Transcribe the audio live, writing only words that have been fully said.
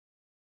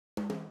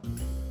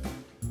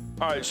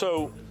All right,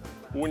 so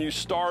when you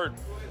start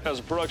as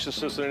a production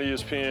assistant at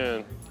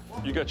ESPN,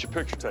 you got your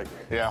picture taken.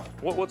 Yeah.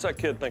 What's that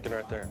kid thinking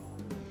right there?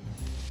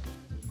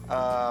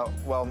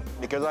 Well,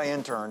 because I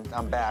interned,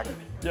 I'm back.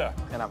 Yeah.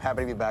 And I'm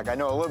happy to be back. I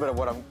know a little bit of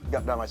what I've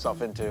gotten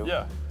myself into.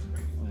 Yeah.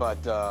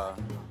 But,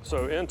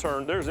 so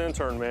there's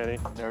intern Manny.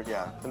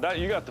 Yeah. And that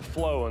you got the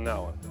flow in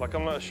that one. Like,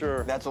 I'm not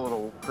sure. That's a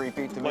little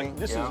creepy to like, me.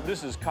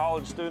 This is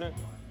college student.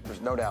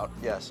 There's no doubt,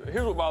 yes.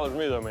 Here's what bothers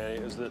me though, Manny,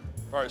 is that,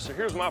 all right, so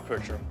here's my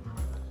picture.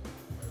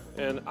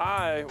 And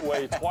I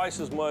weigh twice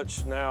as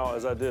much now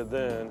as I did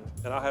then,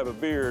 and I have a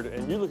beard,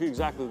 and you look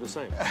exactly the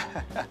same.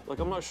 Like,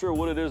 I'm not sure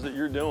what it is that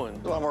you're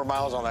doing. A lot more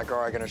miles on that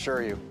car, I can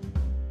assure you.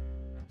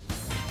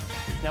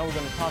 Now we're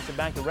going to toss it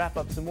back to wrap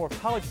up some more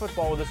college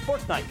football with a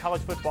Sports Night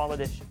College Football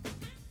Edition.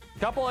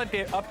 Couple of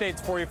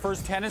updates for you.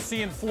 First,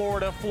 Tennessee and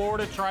Florida.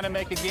 Florida trying to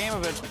make a game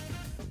of it.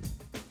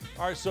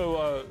 All right,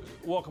 so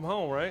welcome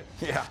home, right?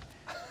 Yeah.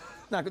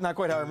 Not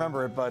quite how I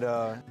remember it, but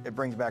it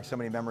brings back so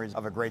many memories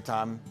of a great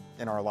time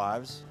in our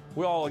lives.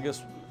 We all, I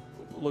guess,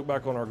 look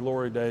back on our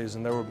glory days,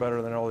 and they were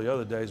better than all the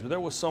other days, but there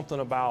was something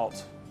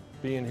about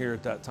being here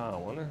at that time,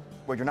 wasn't there?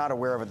 What you're not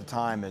aware of at the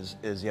time is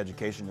the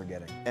education you're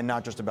getting, and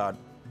not just about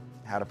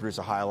how to produce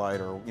a highlight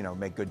or, you know,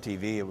 make good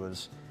TV. It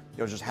was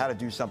just how to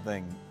do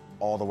something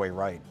all the way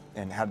right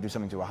and how to do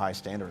something to a high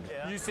standard.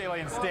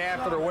 UCLA and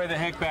Stanford are way the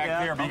heck back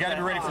there, but you got to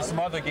be ready for some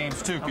other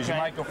games too, because you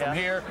might go from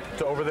here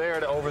to over there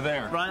to over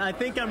there. Right, I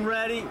think I'm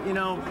ready. You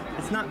know,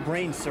 it's not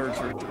brain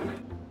surgery.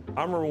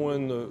 I remember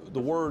when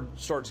the word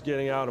starts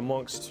getting out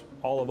amongst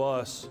all of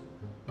us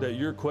that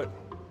you're quitting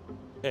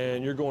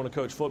and you're going to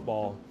coach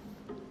football,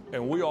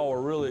 and we all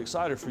were really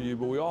excited for you,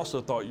 but we also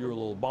thought you were a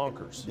little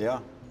bonkers. Yeah.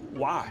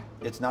 Why?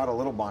 It's not a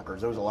little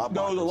bonkers. It was a lot bonkers.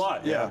 No, it was a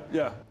lot,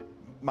 yeah.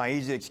 My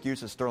easy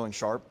excuse is Sterling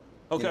Sharp.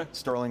 Okay. You know,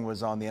 Sterling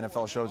was on the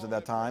NFL shows at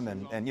that time,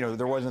 and you know,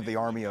 there wasn't the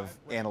army of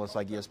analysts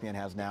like ESPN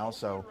has now,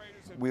 so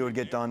we would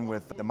get done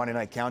with the Monday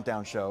Night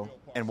Countdown show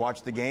and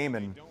watch the game,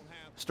 and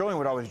Sterling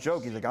would always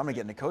joke, he's like, I'm going to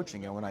get into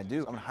coaching, and when I do,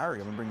 I'm going to hire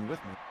you, I'm going to bring you with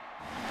me.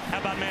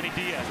 How about Manny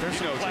Diaz? There's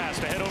some class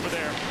to head over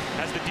there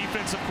as the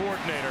defensive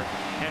coordinator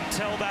and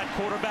tell that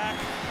quarterback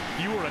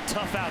you were a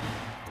tough out.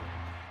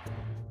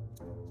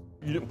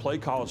 You didn't play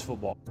college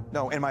football.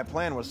 No, and my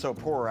plan was so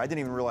poor, I didn't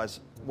even realize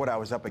what I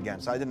was up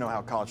against. I didn't know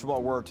how college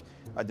football worked.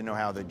 I didn't know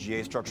how the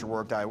GA structure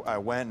worked. I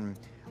went and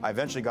I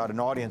eventually got an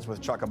audience with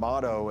Chuck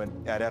Amato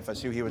at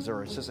FSU. He was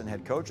their assistant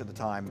head coach at the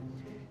time.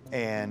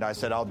 And I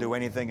said, I'll do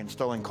anything, and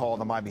Sterling called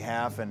on my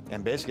behalf.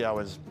 And basically I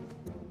was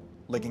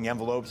licking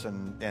envelopes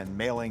and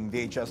mailing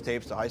VHS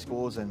tapes to high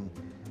schools,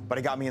 but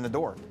it got me in the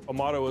door.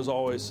 Amato has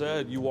always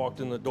said you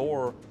walked in the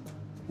door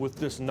with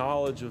this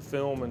knowledge of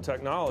film and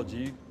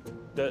technology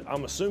that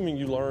I'm assuming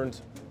you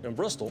learned in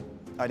Bristol.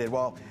 I did.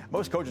 Well,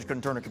 most coaches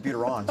couldn't turn a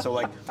computer on. So,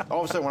 like,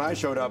 all of a sudden when I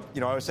showed up,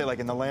 you know, I would say, like,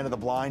 in the land of the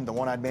blind, the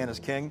one-eyed man is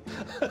king.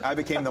 I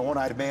became the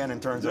one-eyed man in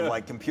terms of,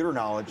 like, computer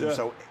knowledge. And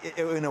so,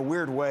 in a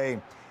weird way,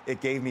 it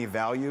gave me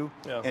value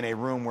in a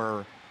room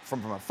where,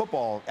 from a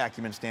football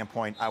acumen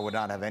standpoint, I would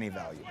not have any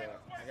value.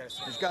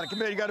 You just got to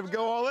commit. You got to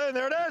go all in.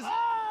 There it is.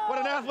 What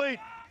an athlete.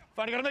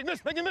 Finally got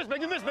to make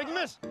him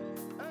miss.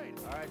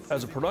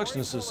 As a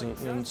production assistant,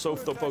 and so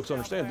folks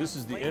understand, this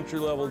is the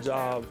entry-level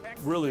job.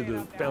 Really,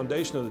 the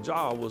foundation of the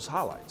job was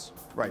highlights.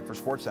 Right, for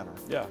SportsCenter.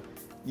 Yeah.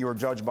 You were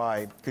judged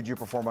by, could you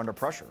perform under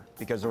pressure?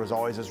 Because there was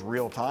always this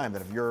real time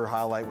that if your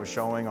highlight was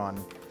showing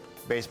on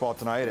Baseball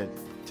Tonight at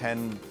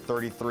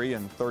 10:33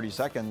 and 30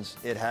 seconds,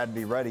 it had to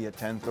be ready at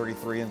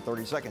 10:33 and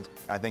 30 seconds.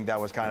 I think that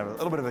was kind of a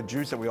little bit of a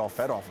juice that we all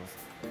fed off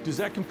of. Does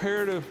that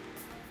compare to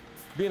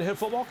being a head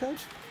football coach?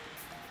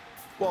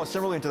 Well,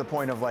 similarly to the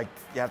point of, like,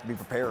 you have to be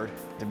prepared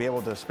to be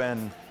able to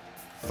spend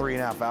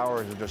 3.5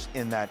 hours of just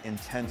in that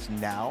intense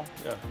now,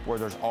 where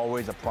there's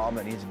always a problem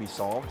that needs to be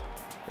solved,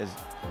 is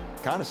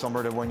kind of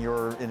similar to when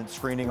you're in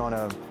screening on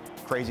a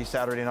crazy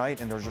Saturday night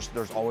and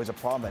there's always a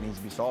problem that needs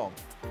to be solved.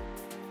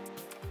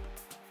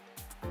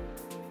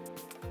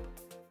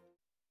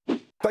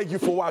 Thank you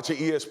for watching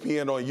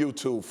ESPN on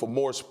YouTube. For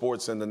more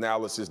sports and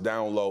analysis,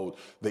 download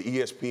the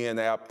ESPN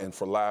app, and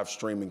for live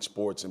streaming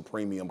sports and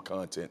premium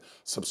content,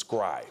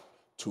 subscribe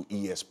to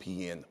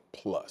ESPN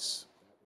Plus.